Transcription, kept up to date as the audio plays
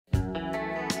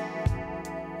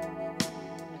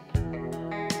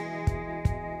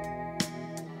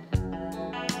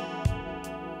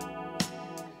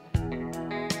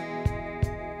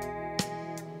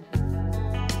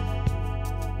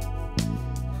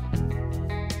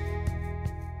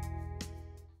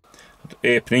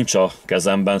Épp nincs a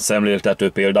kezemben szemléltető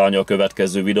példánya a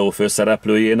következő videó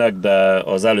főszereplőjének, de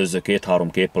az előző 2-3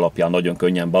 kép alapján nagyon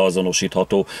könnyen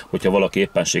beazonosítható, hogyha valaki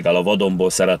éppenséggel a vadonból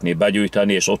szeretné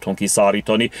begyűjteni és otthon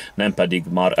kiszárítani, nem pedig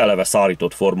már eleve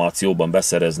szárított formációban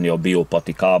beszerezni a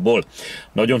biopatikából.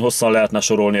 Nagyon hosszan lehetne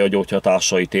sorolni a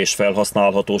gyógyhatásait és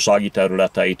felhasználhatósági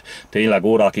területeit, tényleg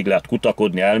órákig lehet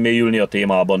kutakodni, elmélyülni a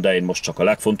témában, de én most csak a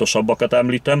legfontosabbakat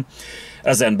említem.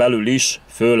 Ezen belül is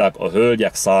főleg a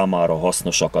hölgyek számára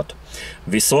hasznosakat.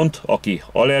 Viszont aki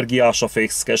allergiás a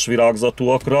fészkes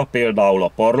virágzatúakra, például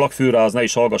a parlagfűre, az ne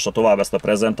is hallgassa tovább ezt a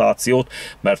prezentációt,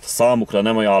 mert számukra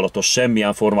nem ajánlatos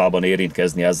semmilyen formában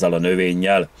érintkezni ezzel a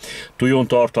növényjel.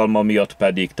 Tujontartalma miatt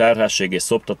pedig terhesség és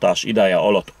szoptatás ideje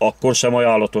alatt akkor sem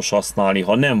ajánlatos használni,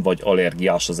 ha nem vagy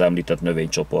allergiás az említett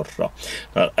növénycsoportra.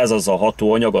 Ez az a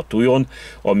hatóanyag, a tujon,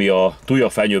 ami a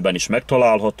tujafenyőben is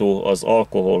megtalálható, az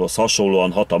alkoholhoz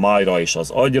hasonlóan hat a májra és az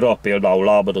agyra, például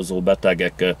lábadozó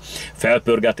betegek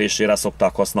felpörgetésére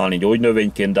szokták használni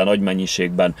gyógynövényként, de nagy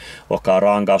mennyiségben akár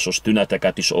rángásos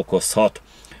tüneteket is okozhat.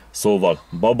 Szóval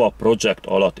baba projekt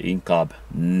alatt inkább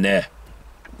ne.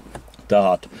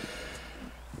 Tehát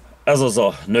ez az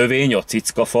a növény, a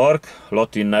cickafark,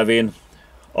 latin nevén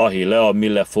Achillea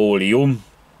millefolium,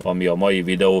 ami a mai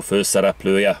videó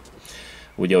főszereplője.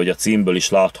 Ugye, hogy a címből is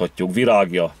láthatjuk,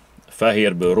 virágja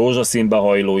fehérből rózsaszínbe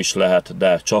hajló is lehet,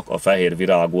 de csak a fehér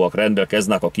virágúak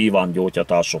rendelkeznek a kívánt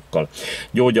gyógyhatásokkal.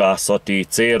 Gyógyászati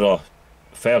célra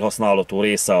felhasználható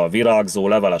része a virágzó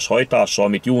leveles hajtása,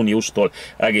 amit júniustól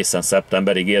egészen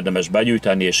szeptemberig érdemes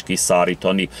begyűjteni és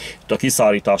kiszárítani. Itt a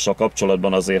kiszárítással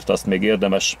kapcsolatban azért azt még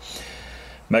érdemes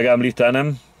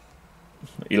megemlítenem,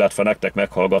 illetve nektek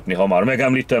meghallgatni, ha már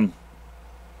megemlítem,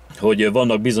 hogy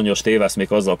vannak bizonyos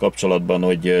téveszmék azzal kapcsolatban,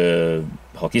 hogy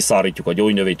ha kiszárítjuk a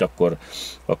gyógynövényt,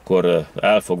 akkor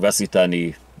el fog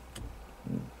veszíteni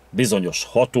bizonyos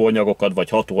hatóanyagokat, vagy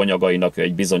hatóanyagainak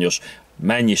egy bizonyos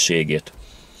mennyiségét.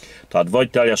 Tehát vagy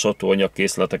teljes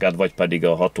hatóanyagkészleteket, vagy pedig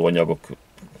a hatóanyagok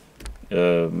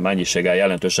mennyiséggel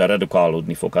jelentősen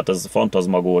redukálódni fog. Hát ez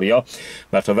fantazmagória,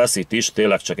 mert ha veszít is,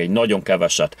 tényleg csak egy nagyon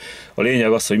keveset. A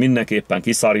lényeg az, hogy mindenképpen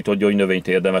kiszárított gyógynövényt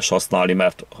érdemes használni,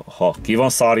 mert ha ki van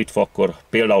szárítva, akkor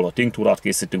például ha tinktúrát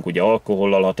készítünk ugye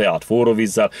alkohollal, ha teát forró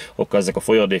vízzel, akkor ezek a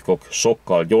folyadékok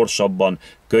sokkal gyorsabban,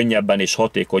 könnyebben és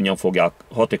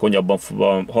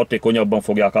hatékonyabban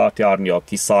fogják átjárni a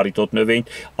kiszárított növényt,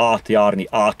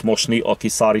 átmosni a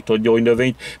kiszárított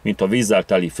gyógynövényt, mint a vízzel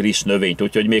teli friss növényt.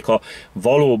 Úgyhogy még ha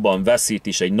valóban veszít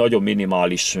is egy nagyon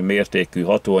minimális mértékű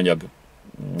hatóanyag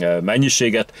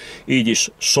mennyiséget, így is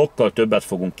sokkal többet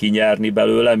fogunk kinyerni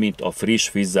belőle, mint a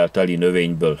friss vízzel teli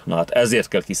növényből. Na hát ezért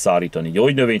kell kiszárítani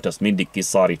gyógynövényt, ezt mindig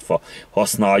kiszárítva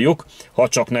használjuk, ha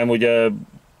csak nem ugye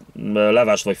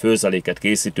leves vagy főzeléket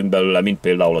készítünk belőle, mint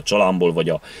például a csalánból vagy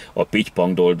a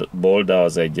pittypangból, de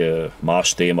az egy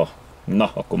más téma.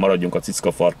 Na, akkor maradjunk a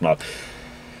cickafarknál.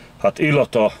 Hát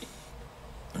illata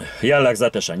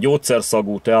jellegzetesen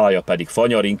gyógyszerszagú, teája pedig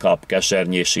fanyar, inkább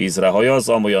kesernyés ízre hajaz,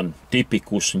 amolyan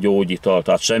tipikus gyógyital,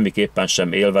 tehát semmiképpen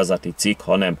sem élvezeti cikk,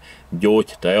 hanem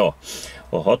gyógytea.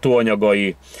 A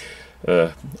hatóanyagai: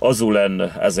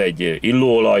 azulen, ez egy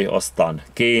illóolaj, aztán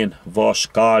kén, vas,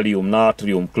 kálium,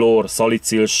 nátrium, klór,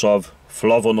 szalicilsav,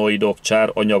 flavonoidok,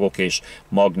 cseranyagok és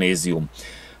magnézium.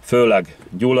 Főleg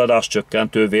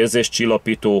gyulladáscsökkentő,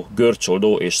 vérzéscsillapító,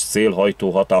 görcsoldó és szélhajtó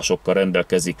hatásokkal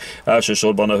rendelkezik.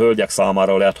 Elsősorban a hölgyek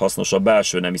számára lehet hasznos a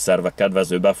belső nemi szervek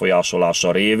kedvező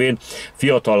befolyásolása révén,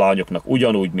 fiatal lányoknak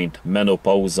ugyanúgy, mint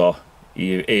menopauza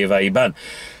éveiben.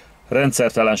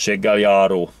 Rendszertelenséggel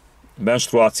járó,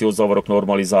 menstruációzavarok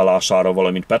normalizálására,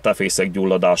 valamint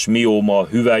petefészek-gyulladás, mióma,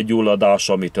 hüvelygyulladás,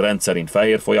 amit rendszerint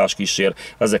fehérfolyás kísér,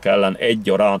 ezek ellen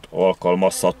egyaránt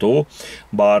alkalmazható.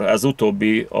 Bár ez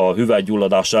utóbbi, a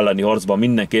hüvelygyulladás elleni harcban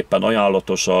mindenképpen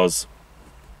ajánlatos az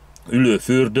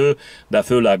ülőfürdő, de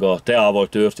főleg a teával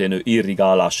történő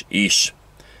irrigálás is.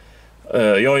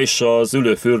 Ja, és az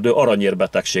ülőfürdő aranyér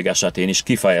betegség esetén is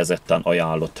kifejezetten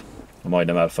ajánlott.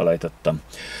 Majdnem elfelejtettem.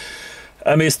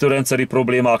 Emésztőrendszeri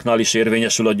problémáknál is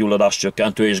érvényesül a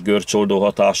gyulladáscsökkentő és görcsoldó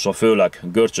hatása, főleg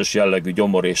görcsös jellegű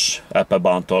gyomor és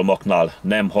epebántalmaknál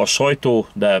nem hashajtó,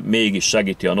 de mégis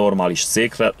segíti a normális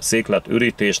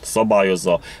székletürítést,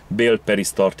 szabályozza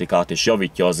bélperisztartikát és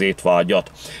javítja az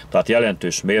étvágyat. Tehát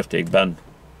jelentős mértékben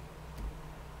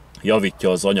javítja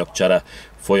az anyagcsere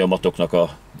folyamatoknak a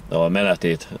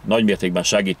menetét, nagymértékben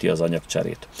segíti az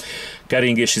anyagcserét.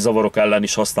 Keringési zavarok ellen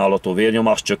is használható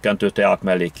vérnyomás csökkentő teák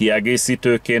mellé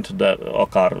kiegészítőként, de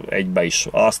akár egybe is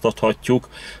áztathatjuk,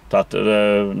 tehát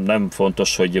nem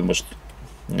fontos, hogy most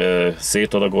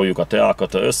szétadagoljuk a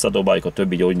teákat, összedobáljuk a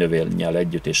többi gyógynövényel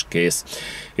együtt, és kész.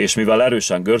 És mivel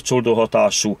erősen görcsoldó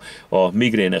hatású, a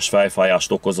migrénes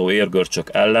fejfájást okozó érgörcsök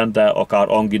ellen, de akár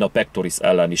angina pectoris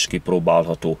ellen is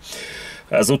kipróbálható.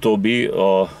 Ez utóbbi,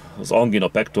 az angina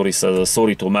pectoris, ez a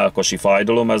szorító mellkasi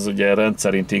fájdalom, ez ugye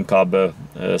rendszerint inkább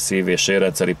szív- és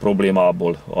érrendszeri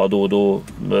problémából adódó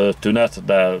tünet,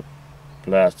 de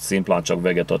lehet szimplán csak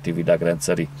vegetatív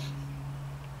idegrendszeri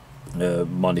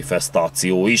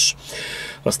manifestáció is.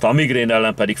 Aztán a migrén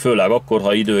ellen pedig főleg akkor,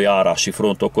 ha időjárási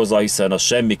front okozza, hiszen az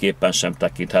semmiképpen sem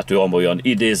tekinthető amolyan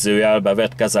idézőjelbe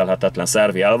vett kezelhetetlen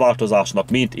szervi elváltozásnak,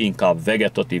 mint inkább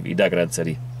vegetatív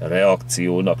idegrendszeri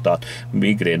reakciónak, tehát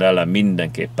migrén ellen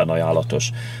mindenképpen ajánlatos.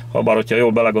 Habár, hogyha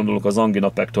jól belegondolunk, az angina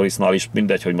pectorisnál is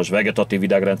mindegy, hogy most vegetatív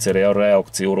idegrendszeri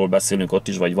reakcióról beszélünk ott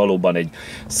is, vagy valóban egy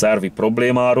szervi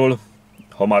problémáról,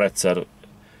 ha már egyszer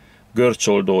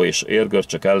görcsoldó és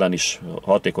érgörcsök ellen is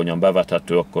hatékonyan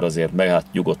bevethető, akkor azért mehet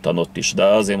nyugodtan ott is. De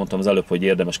azért mondtam az előbb, hogy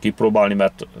érdemes kipróbálni,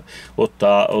 mert ott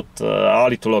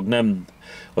állítólag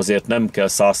azért nem kell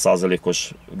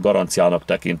 100%-os garanciának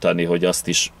tekinteni, hogy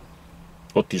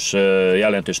ott is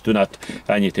jelentős tünet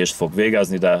enyhítést fog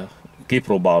végezni, de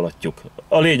kipróbálhatjuk.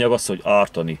 A lényeg az, hogy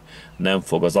ártani nem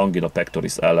fog az angina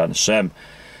pectoris ellen sem.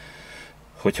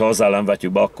 Hogyha az ellen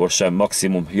vetjük be, akkor sem,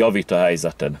 maximum javít a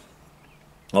helyzeten.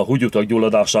 A húgyutak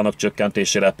gyulladásának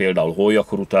csökkentésére például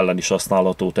hólyakorút ellen is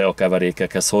használható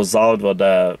teakeverékekhez hozzáadva,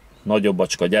 de nagyobb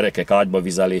bacska gyerekek ágyba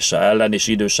vizelése ellen és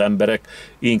idős emberek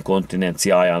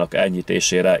inkontinenciájának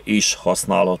enyhítésére is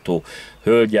használható,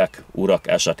 hölgyek, urak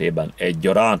esetében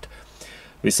egyaránt.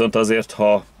 Viszont azért,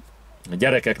 ha a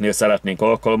gyerekeknél szeretnénk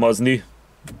alkalmazni,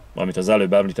 amit az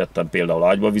előbb említettem, például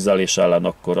ágybavizelés ellen,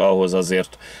 akkor ahhoz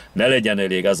azért ne legyen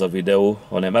elég ez a videó,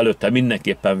 hanem előtte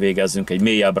mindenképpen végezzünk egy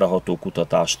mélyebbre ható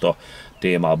kutatást a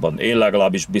témában. Én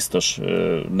legalábbis biztos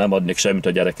nem adnék semmit a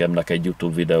gyerekemnek egy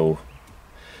YouTube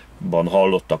videóban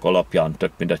hallottak alapján,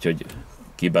 tök mindegy, hogy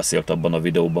ki beszélt abban a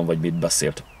videóban, vagy mit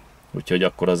beszélt. Úgyhogy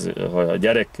akkor ha a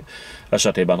gyerek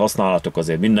esetében használhatok,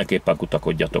 azért mindenképpen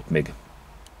kutakodjatok még.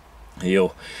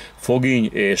 Jó, foginy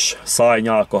és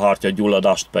száj-nyálkahártya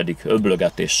gyulladást pedig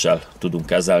öblögetéssel tudunk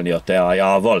kezelni a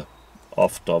teájával.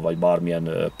 Afta vagy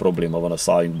bármilyen probléma van a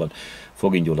szájunkban,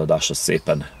 fognygyulladás az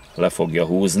szépen le fogja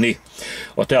húzni.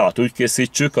 A teát úgy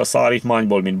készítsük a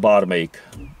szárítmányból, mint bármelyik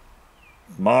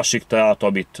másik teát,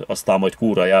 amit aztán majd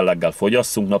kúra jelleggel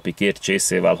fogyasszunk, napi 2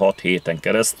 csészével 6 héten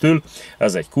keresztül.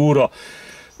 Ez egy kúra.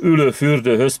 Ülő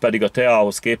fürdőhöz pedig a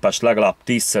teához képest legalább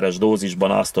 10-szeres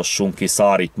dózisban áztassunk ki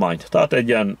szárítmányt. Tehát egy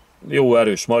ilyen jó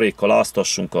erős marékkal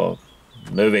áztassunk a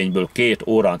növényből 2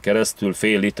 órán keresztül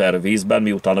fél liter vízben,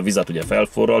 miután a vizet ugye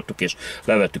felforraltuk és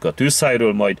levettük a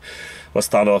tűzhelyről, majd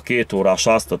aztán a 2 órás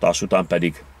áztatás után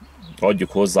pedig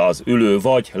adjuk hozzá az ülő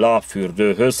vagy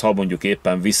lábfürdőhöz, ha mondjuk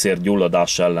éppen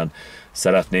visszérgyulladás ellen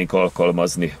szeretnénk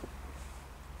alkalmazni,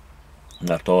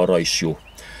 mert arra is jó.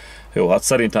 Jó, hát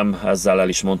szerintem ezzel el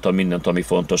is mondtam mindent, ami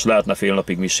fontos. Lehetne fél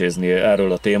napig misézni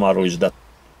erről a témáról is, de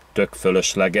tök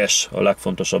fölösleges. A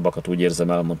legfontosabbakat úgy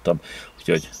érzem elmondtam.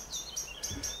 Úgyhogy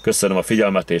köszönöm a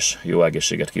figyelmet, és jó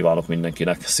egészséget kívánok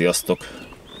mindenkinek. Sziasztok!